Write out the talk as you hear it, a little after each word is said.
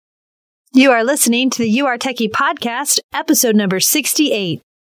You are listening to the You Are Techie podcast, episode number 68.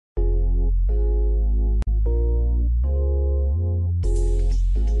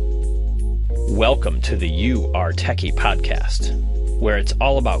 Welcome to the You Are Techie podcast, where it's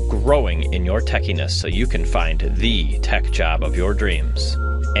all about growing in your techiness so you can find the tech job of your dreams.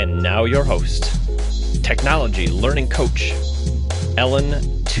 And now your host, technology learning coach,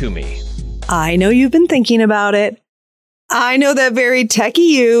 Ellen Toomey. I know you've been thinking about it. I know that very techie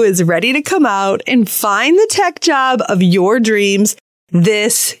you is ready to come out and find the tech job of your dreams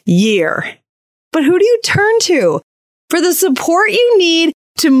this year. But who do you turn to for the support you need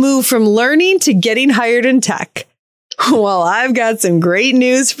to move from learning to getting hired in tech? Well, I've got some great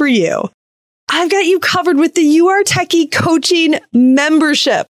news for you. I've got you covered with the You Are Techie coaching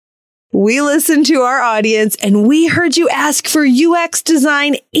membership. We listened to our audience and we heard you ask for UX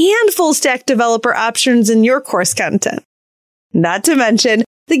design and full stack developer options in your course content. Not to mention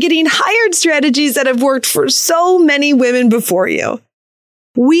the getting hired strategies that have worked for so many women before you.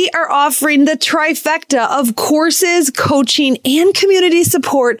 We are offering the trifecta of courses, coaching, and community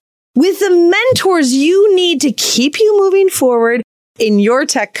support with the mentors you need to keep you moving forward in your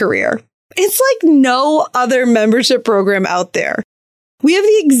tech career. It's like no other membership program out there. We have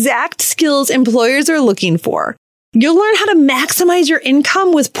the exact skills employers are looking for. You'll learn how to maximize your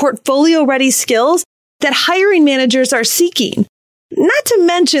income with portfolio-ready skills that hiring managers are seeking. Not to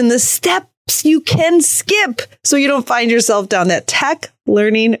mention the steps you can skip so you don't find yourself down that tech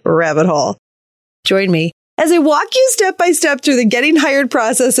learning rabbit hole. Join me as I walk you step by step through the getting hired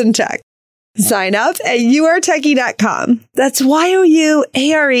process in tech. Sign up at youaretechy.com. That's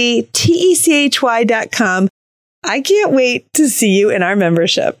youaretechy.com. I can't wait to see you in our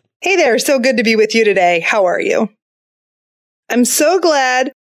membership. Hey there, so good to be with you today. How are you? I'm so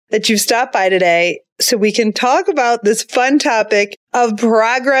glad that you've stopped by today so we can talk about this fun topic of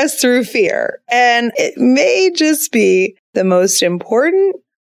progress through fear. And it may just be the most important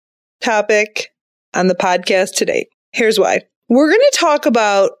topic on the podcast today. Here's why. We're going to talk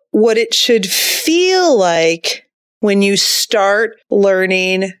about what it should feel like when you start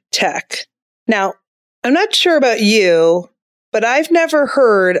learning tech. Now, I'm not sure about you, but I've never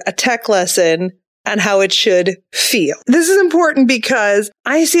heard a tech lesson on how it should feel. This is important because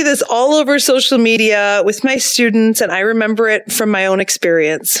I see this all over social media with my students, and I remember it from my own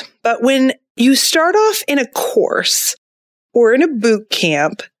experience. But when you start off in a course or in a boot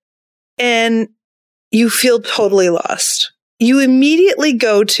camp and you feel totally lost, you immediately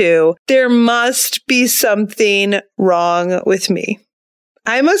go to, there must be something wrong with me.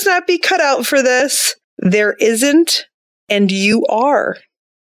 I must not be cut out for this. There isn't, and you are.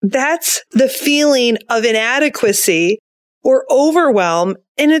 That's the feeling of inadequacy or overwhelm.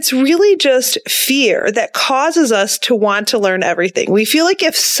 And it's really just fear that causes us to want to learn everything. We feel like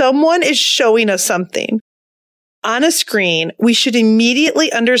if someone is showing us something on a screen, we should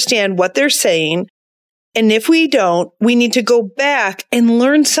immediately understand what they're saying. And if we don't, we need to go back and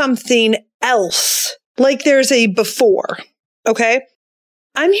learn something else, like there's a before. Okay?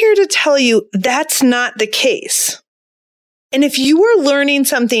 I'm here to tell you that's not the case. And if you are learning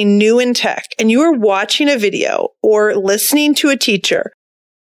something new in tech and you are watching a video or listening to a teacher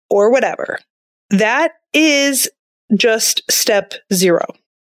or whatever, that is just step 0.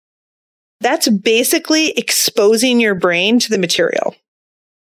 That's basically exposing your brain to the material.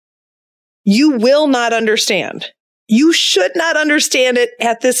 You will not understand. You should not understand it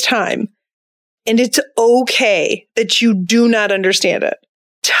at this time. And it's okay that you do not understand it.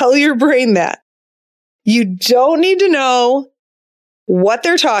 Tell your brain that. You don't need to know what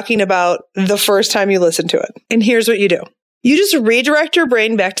they're talking about the first time you listen to it. And here's what you do. You just redirect your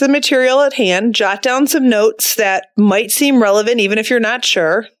brain back to the material at hand, jot down some notes that might seem relevant, even if you're not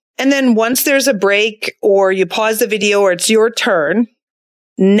sure. And then once there's a break or you pause the video or it's your turn,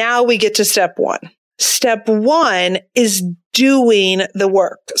 now we get to step 1. Step 1 is doing the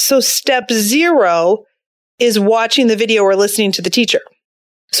work. So step 0 is watching the video or listening to the teacher.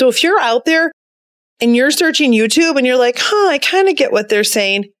 So if you're out there and you're searching YouTube and you're like, I kind of get what they're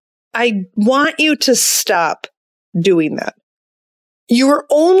saying, I want you to stop doing that. You are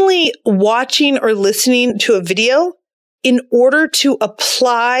only watching or listening to a video in order to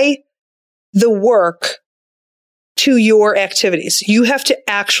apply the work to your activities. You have to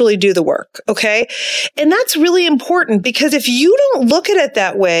actually do the work, okay? And that's really important because if you don't look at it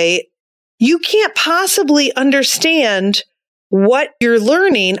that way, you can't possibly understand what you're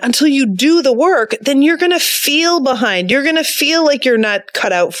learning until you do the work. Then you're going to feel behind. You're going to feel like you're not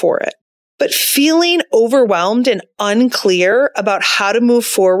cut out for it. But feeling overwhelmed and unclear about how to move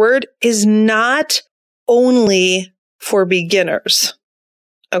forward is not only for beginners.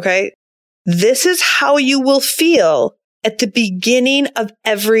 Okay? This is how you will feel at the beginning of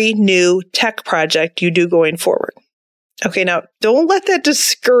every new tech project you do going forward. Okay, now don't let that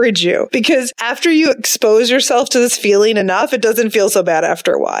discourage you, because after you expose yourself to this feeling enough, it doesn't feel so bad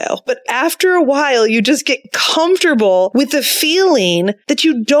after a while. But after a while, you just get comfortable with the feeling that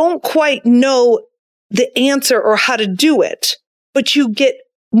you don't quite know the answer or how to do it, but you get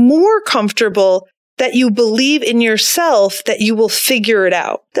more comfortable that you believe in yourself that you will figure it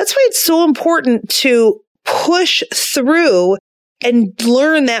out. That's why it's so important to push through and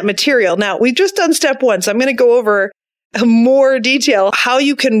learn that material. Now, we've just done step 1, so I'm going to go over more detail how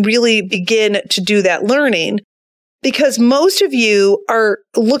you can really begin to do that learning, because most of you are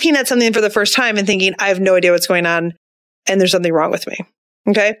looking at something for the first time and thinking, I have no idea what's going on and there's something wrong with me.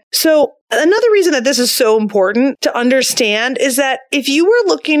 Okay. So another reason that this is so important to understand is that if you were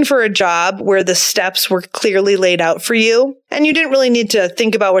looking for a job where the steps were clearly laid out for you and you didn't really need to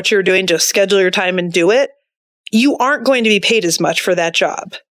think about what you were doing, just schedule your time and do it, you aren't going to be paid as much for that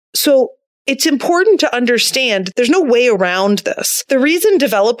job. So it's important to understand there's no way around this. The reason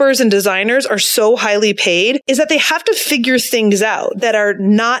developers and designers are so highly paid is that they have to figure things out that are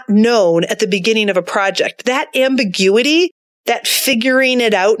not known at the beginning of a project. That ambiguity, that figuring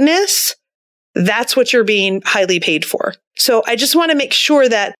it outness, that's what you're being highly paid for. So I just want to make sure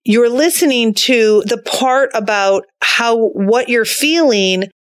that you're listening to the part about how what you're feeling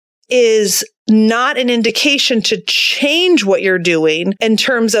is not an indication to change what you're doing in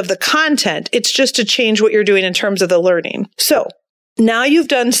terms of the content. It's just to change what you're doing in terms of the learning. So now you've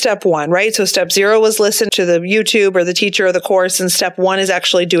done step 1, right? So step 0 was listen to the YouTube or the teacher or the course, and step 1 is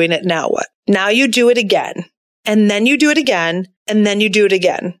actually doing it. Now what? Now you do it again, and then you do it again, and then you do it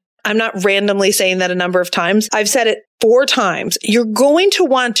again. I'm not randomly saying that a number of times. I've said it 4 times. You're going to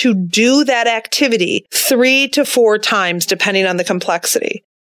want to do that activity 3 to 4 times, depending on the complexity.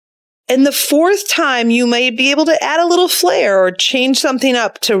 And the 4th time, you may be able to add a little flair or change something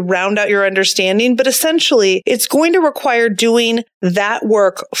up to round out your understanding. But essentially, it's going to require doing that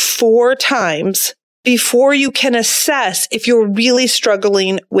work 4 times before you can assess if you're really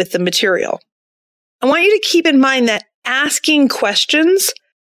struggling with the material. I want you to keep in mind that asking questions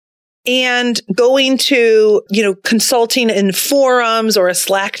and going to, consulting in forums or a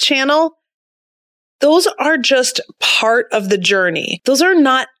Slack channel, those are just part of the journey. Those are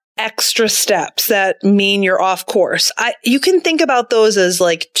not extra steps that mean you're off course. You can think about those as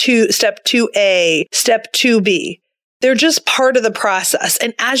like step 2A, step 2B. They're just part of the process.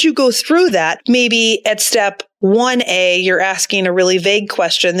 And as you go through that, maybe at step 1A, you're asking a really vague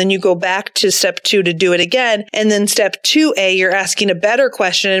question. Then you go back to step 2 to do it again. And then step 2A, you're asking a better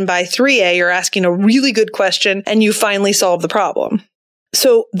question. And by 3A, you're asking a really good question and you finally solve the problem.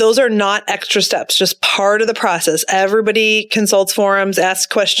 So those are not extra steps, just part of the process. Everybody consults forums,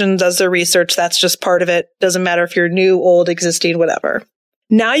 asks questions, does their research. That's just part of it. Doesn't matter if you're new, old, existing, whatever.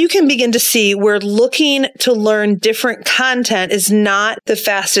 Now you can begin to see where looking to learn different content is not the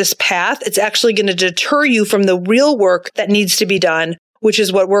fastest path. It's actually going to deter you from the real work that needs to be done, which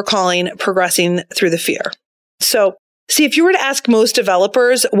is what we're calling progressing through the fear. So see, if you were to ask most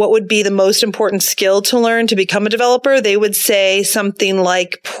developers what would be the most important skill to learn to become a developer, they would say something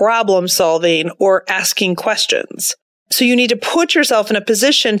like problem solving or asking questions. So you need to put yourself in a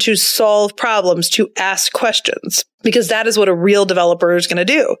position to solve problems, to ask questions, because that is what a real developer is going to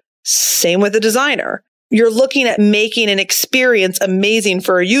do. Same with a designer. You're looking at making an experience amazing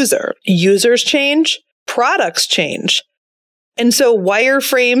for a user. Users change, products change. And so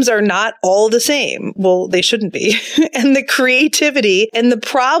wireframes are not all the same. Well, they shouldn't be. And the creativity and the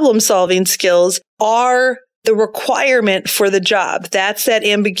problem solving skills are the requirement for the job. That's that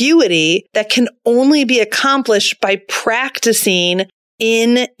ambiguity that can only be accomplished by practicing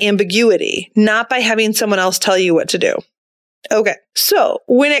in ambiguity, not by having someone else tell you what to do. Okay. So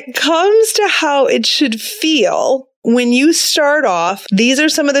when it comes to how it should feel when you start off, these are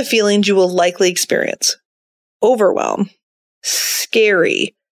some of the feelings you will likely experience. Overwhelm.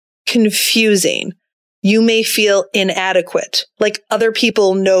 Scary, confusing. You may feel inadequate, like other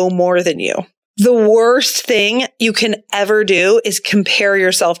people know more than you. The worst thing you can ever do is compare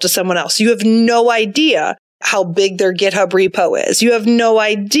yourself to someone else. You have no idea how big their GitHub repo is. You have no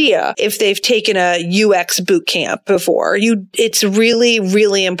idea if they've taken a UX boot camp before. It's really,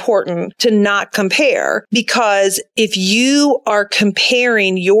 really important to not compare, because if you are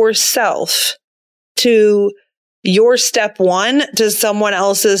comparing yourself to your step 1 to someone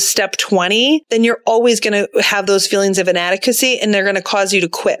else's step 20, then you're always going to have those feelings of inadequacy and they're going to cause you to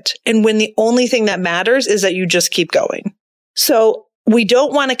quit. And when the only thing that matters is that you just keep going. So We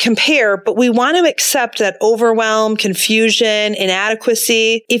don't want to compare, but we want to accept that overwhelm, confusion,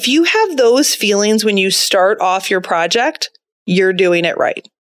 inadequacy. If you have those feelings when you start off your project, you're doing it right.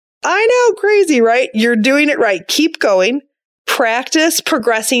 I know, crazy, right? You're doing it right. Keep going. Practice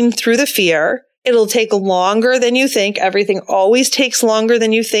progressing through the fear. It'll take longer than you think. Everything always takes longer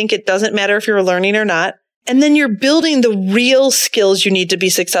than you think. It doesn't matter if you're learning or not. And then you're building the real skills you need to be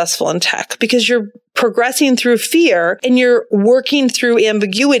successful in tech because you're progressing through fear and you're working through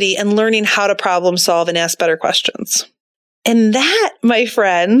ambiguity and learning how to problem solve and ask better questions. And that, my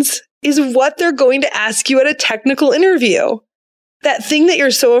friends, is what they're going to ask you at a technical interview. That thing that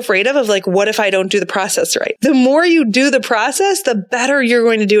you're so afraid of like, what if I don't do the process right? The more you do the process, the better you're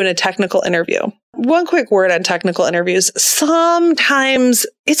going to do in a technical interview. One quick word on technical interviews. Sometimes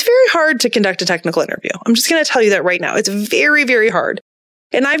it's very hard to conduct a technical interview. I'm just going to tell you that right now. It's very, very hard.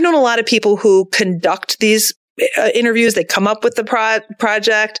 And I've known a lot of people who conduct these interviews. They come up with the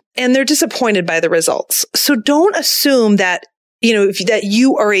project and they're disappointed by the results. So don't assume that that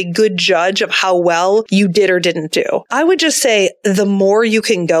you are a good judge of how well you did or didn't do. I would just say the more you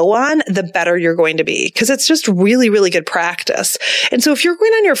can go on, the better you're going to be because it's just really, really good practice. And so if you're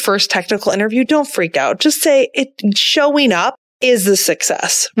going on your first technical interview, don't freak out. Just say showing up is the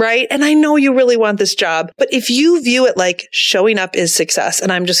success, right? And I know you really want this job, but if you view it like showing up is success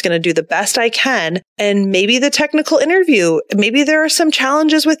and I'm just going to do the best I can, and maybe the technical interview, maybe there are some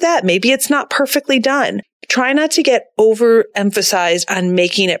challenges with that. Maybe it's not perfectly done. Try not to get overemphasized on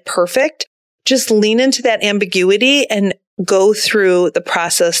making it perfect. Just lean into that ambiguity and go through the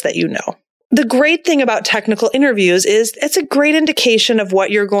process that you know. The great thing about technical interviews is it's a great indication of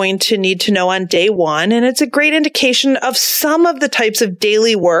what you're going to need to know on day one. And it's a great indication of some of the types of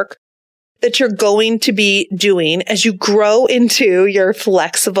daily work that you're going to be doing as you grow into your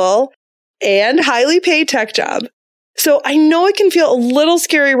flexible and highly paid tech job. So I know it can feel a little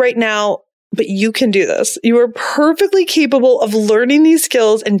scary right now, but you can do this. You are perfectly capable of learning these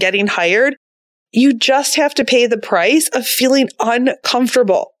skills and getting hired. You just have to pay the price of feeling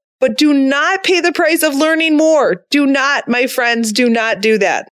uncomfortable. But do not pay the price of learning more. Do not, my friends, do not do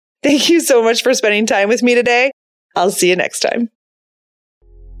that. Thank you so much for spending time with me today. I'll see you next time.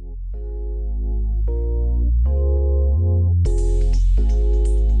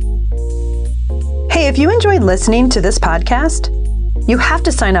 Hey, if you enjoyed listening to this podcast, you have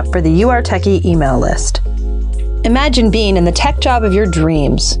to sign up for the You Are Techie email list. Imagine being in the tech job of your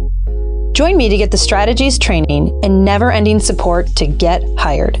dreams. Join me to get the strategies, training, and never-ending support to get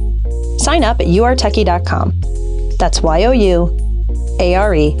hired. Sign up at youaretechy.com. That's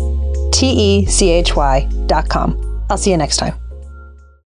youaretechy.com. I'll see you next time.